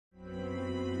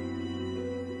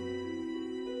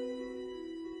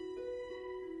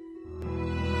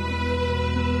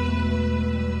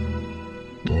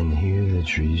the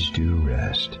trees do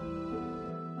rest.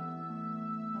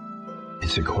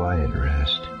 It's a quiet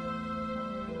rest,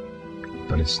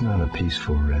 but it's not a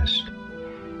peaceful rest.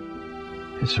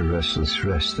 It's a restless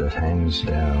rest that hangs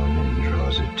down and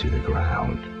draws it to the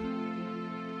ground.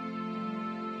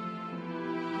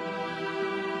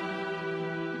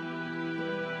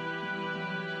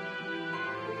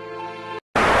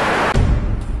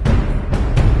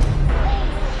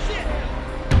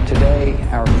 Today,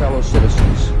 our fellow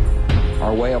citizens,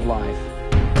 our way of life,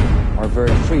 our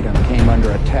very freedom came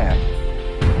under attack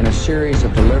in a series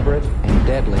of deliberate and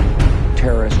deadly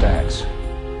terrorist acts.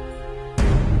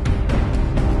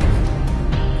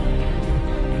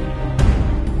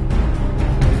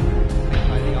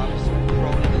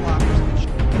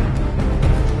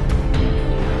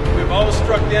 We've all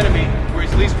struck the enemy where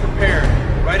he's least prepared,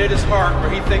 right at his heart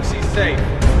where he thinks he's safe.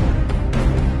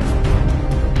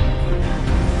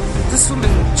 This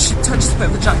woman, she touched my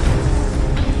vagina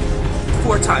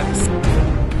 4 times.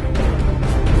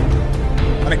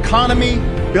 An economy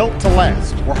built to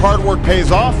last, where hard work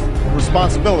pays off and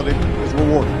responsibility is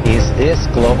rewarded. Is this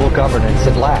global governance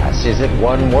at last? Is it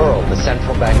one world? The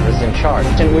central bankers in charge.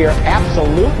 And we are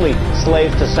absolutely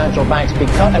slaves to central banks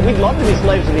because we'd love to be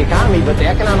slaves to the economy, but the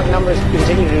economic numbers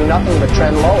continue to do nothing but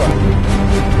trend lower.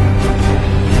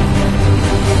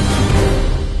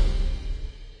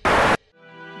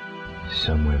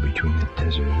 Somewhere between the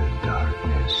desert of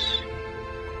darkness,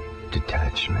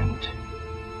 detachment,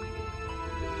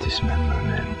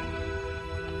 dismemberment,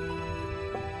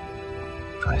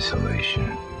 isolation.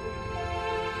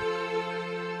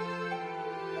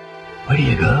 Where do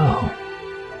you go?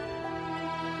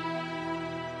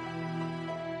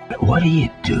 What do you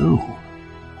do?